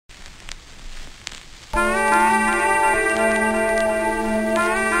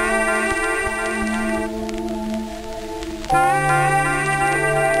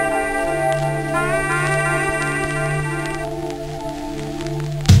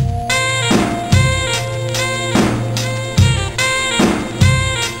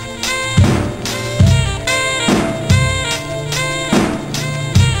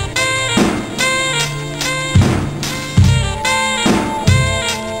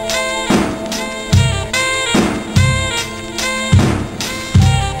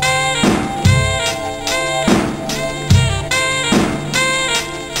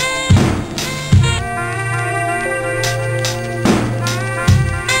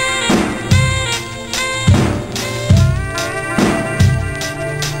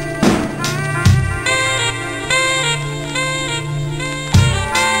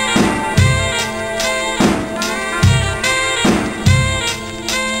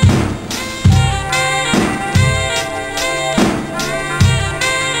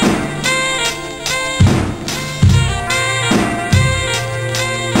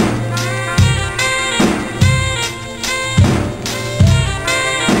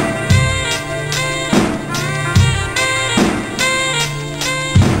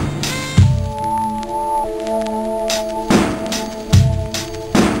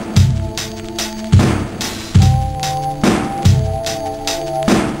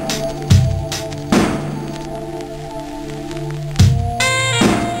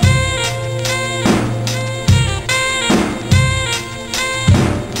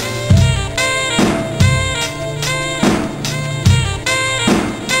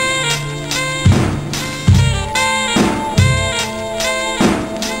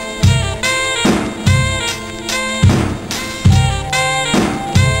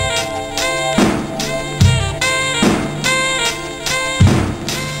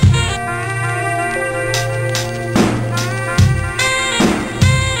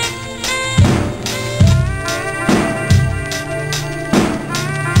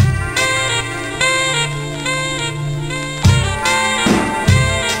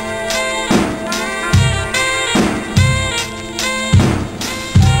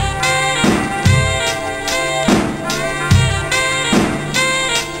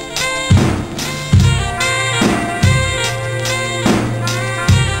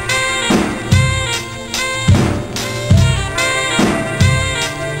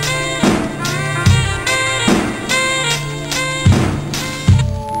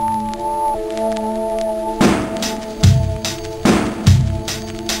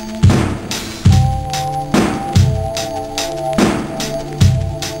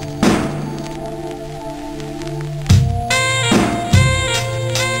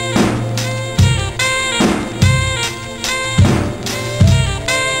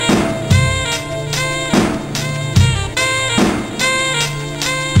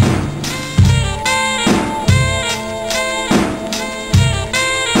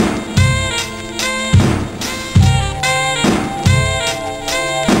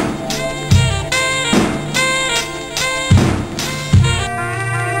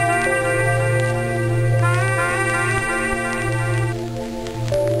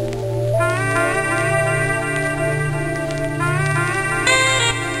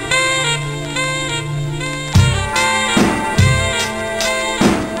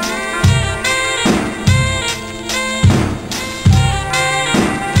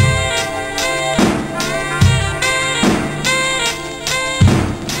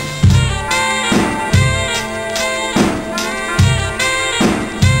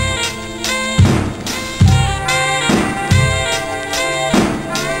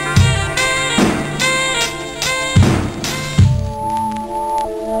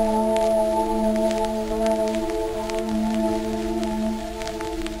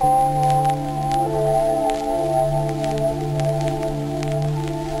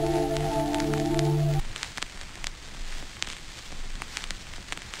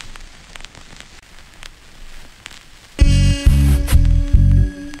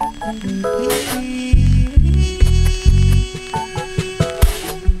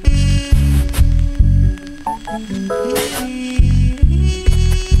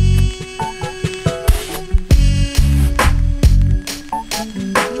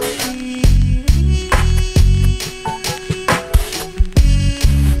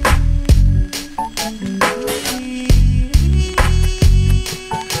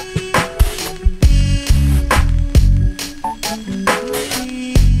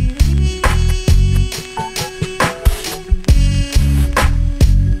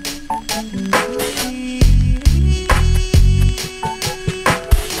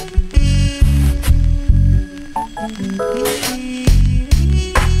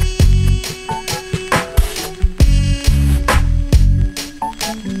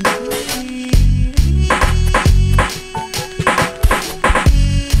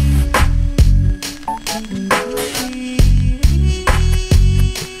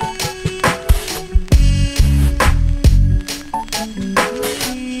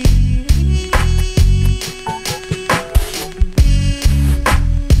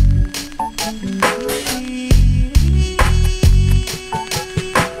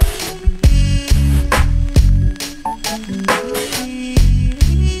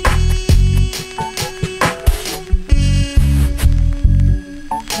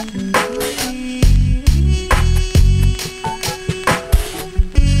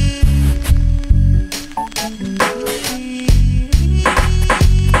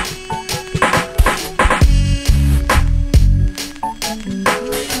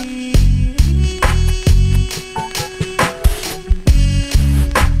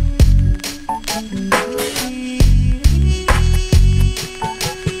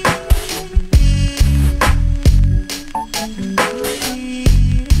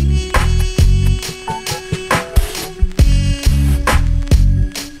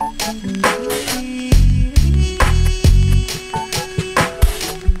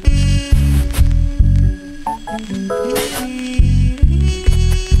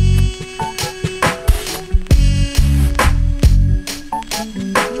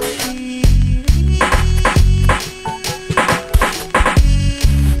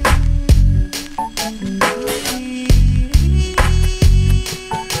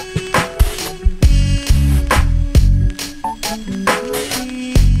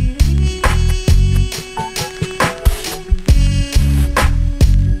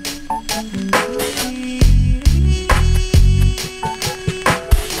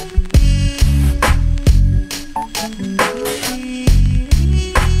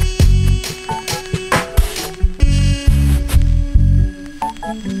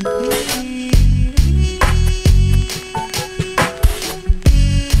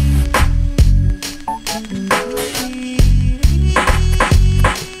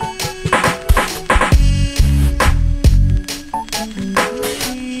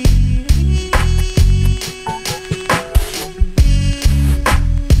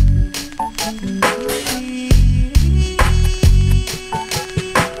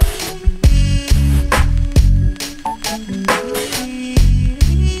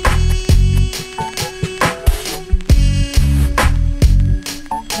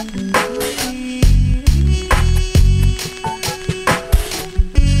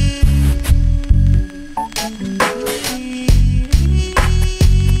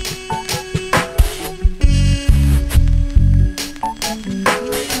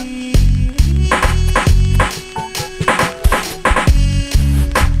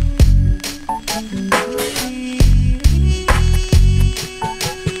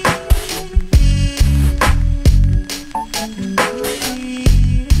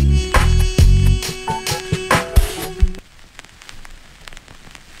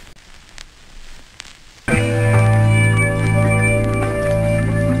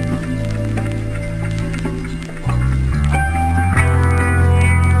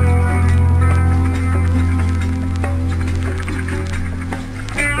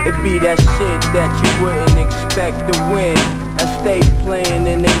be that shit that you wouldn't expect to win. I stay playing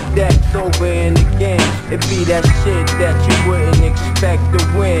in they decks over and again. It be that shit that you wouldn't expect to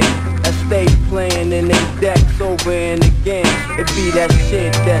win. I stay playing in they decks over and again. It be that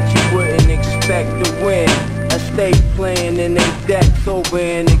shit that you wouldn't expect to win. I stay playing in they decks over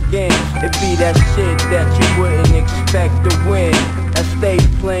and again. It be that shit that you wouldn't expect to win. I stay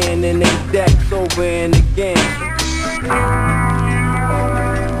playing in they decks over and again.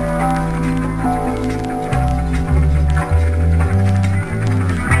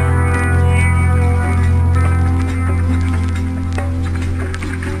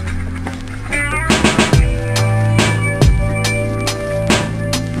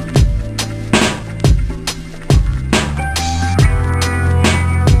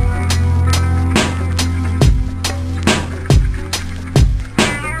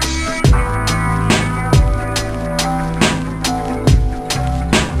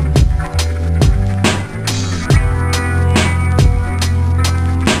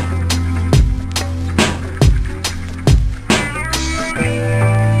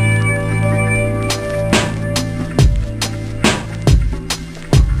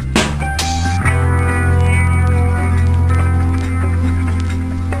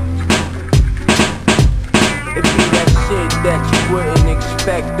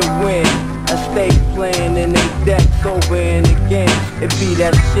 the wind. Estate playing in they decks over and again. It be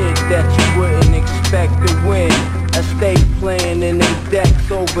that shit that you wouldn't expect to win. Estate playing in they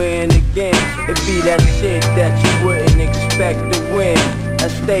decks over and again. It be that shit that you wouldn't expect to win.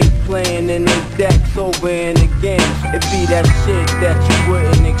 Estate playing in they decks over and again. It be that shit that you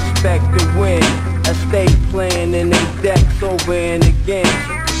wouldn't expect to win. Estate playing in they decks over and again.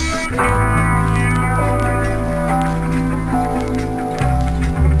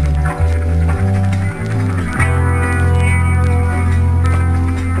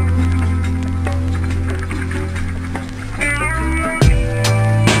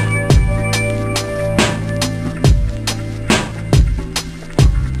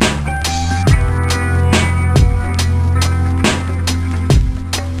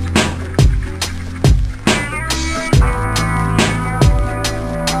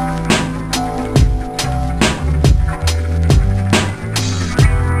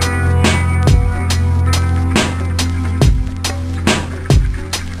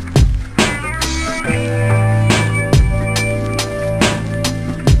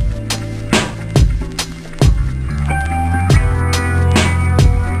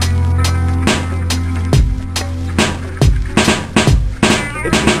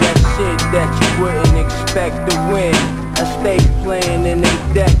 That you wouldn't expect to win. Estate playing in they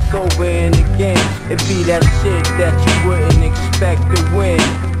decks over and again. It be that shit that you wouldn't expect to win.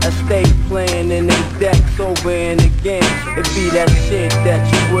 Estate playing in they decks over and again. It be that shit that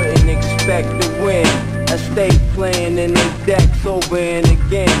you wouldn't expect to win. Estate playing in they decks over and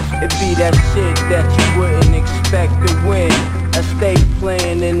again. It be that shit that you wouldn't expect to win. Estate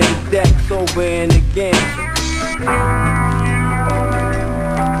playing in they decks over and again.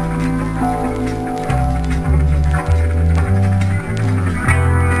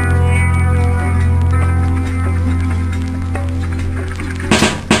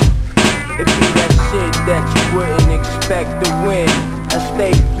 That you wouldn't expect to win.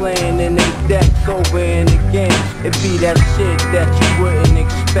 Estate playing in they decks over and again. It be that shit that you wouldn't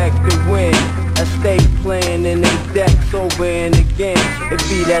expect to win. Estate playing in they decks over and again. It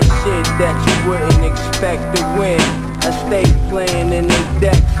be that shit that you wouldn't expect to win. Estate playing in they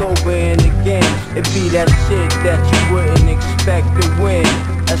decks over and again. It be that shit that you wouldn't expect to win.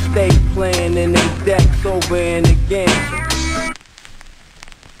 Estate playing in they decks over and again.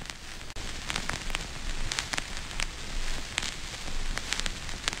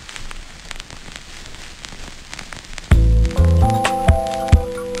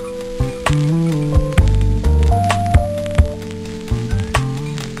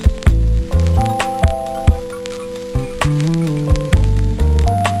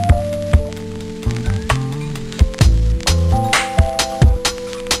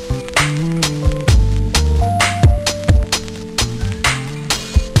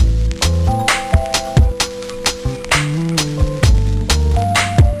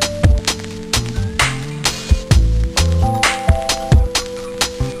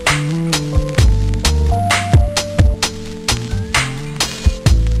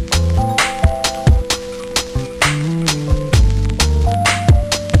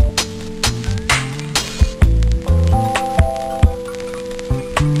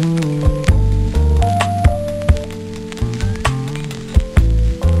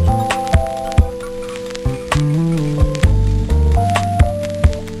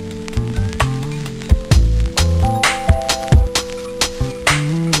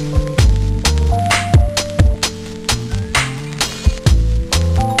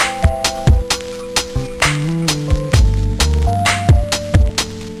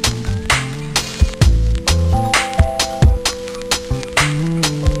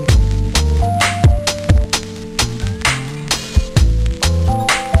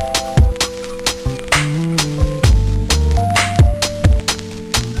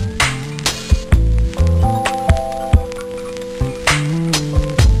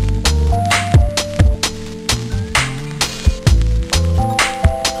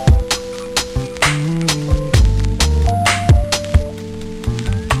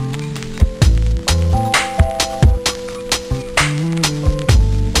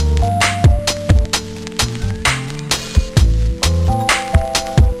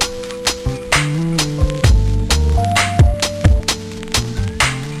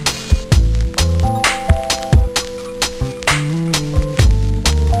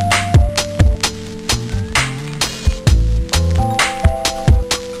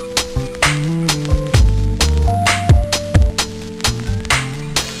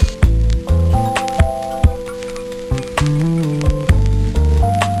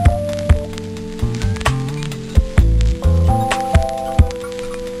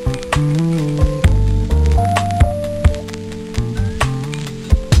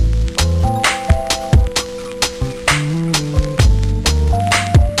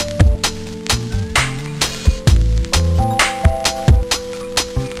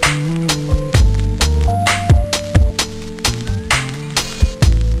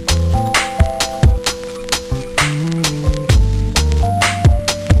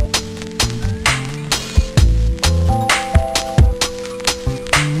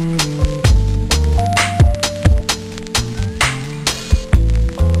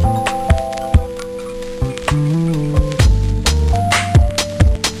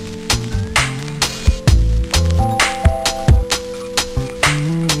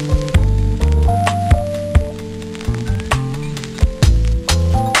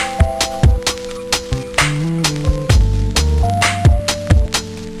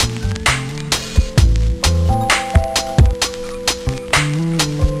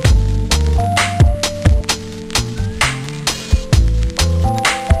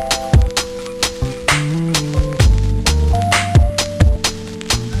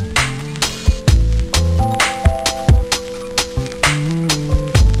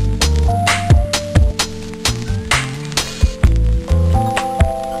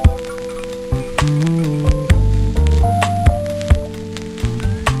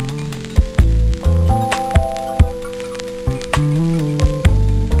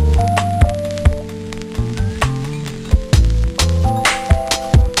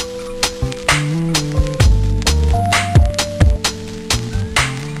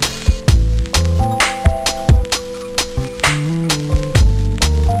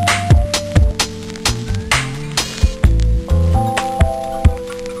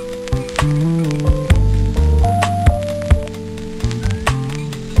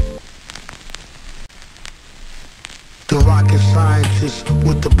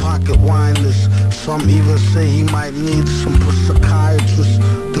 With the pocket windless. Some even say he might need some psychiatrist.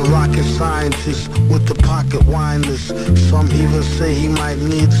 The rocket scientist with the pocket windless. Some even say he might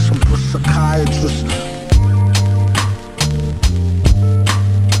need some psychiatrist.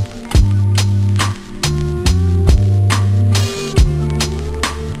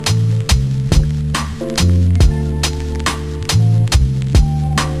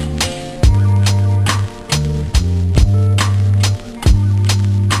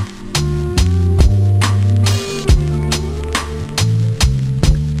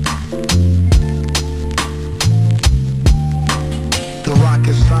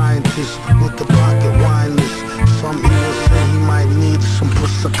 With the pocket windless. Some even say he might need some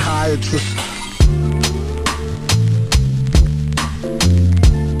psychiatrist.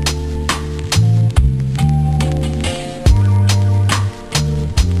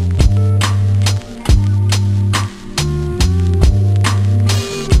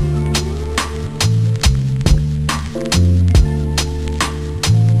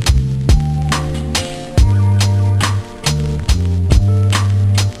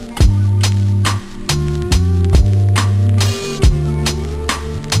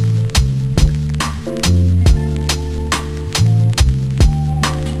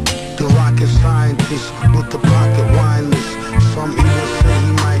 With the pocket windless. Some even say he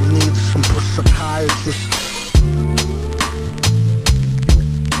might need some psychiatrist.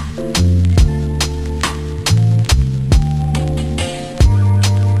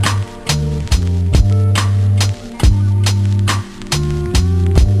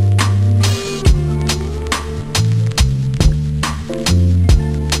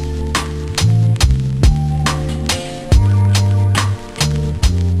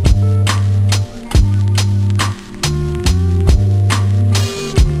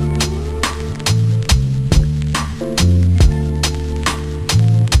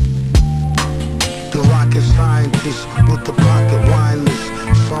 With the pocket windless.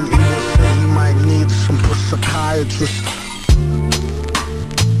 Some even say he might need some psychiatrist.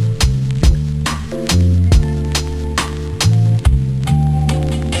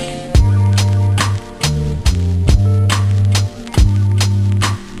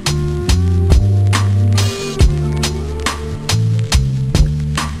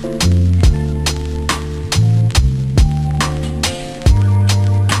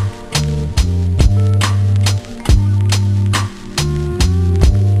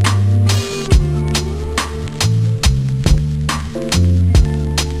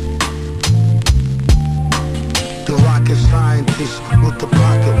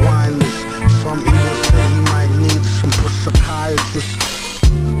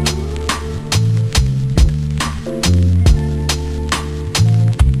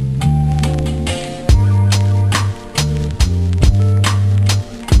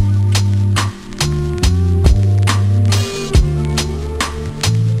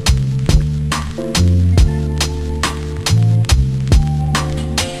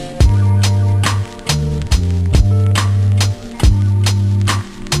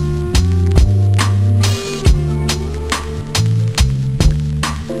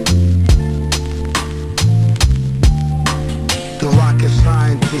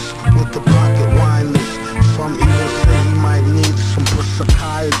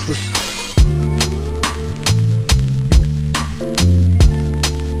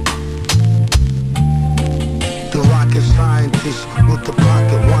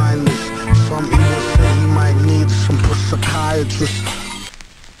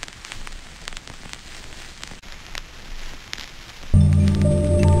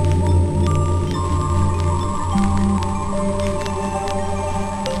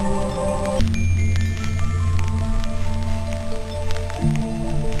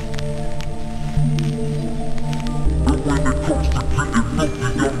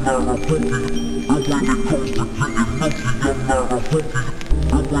 I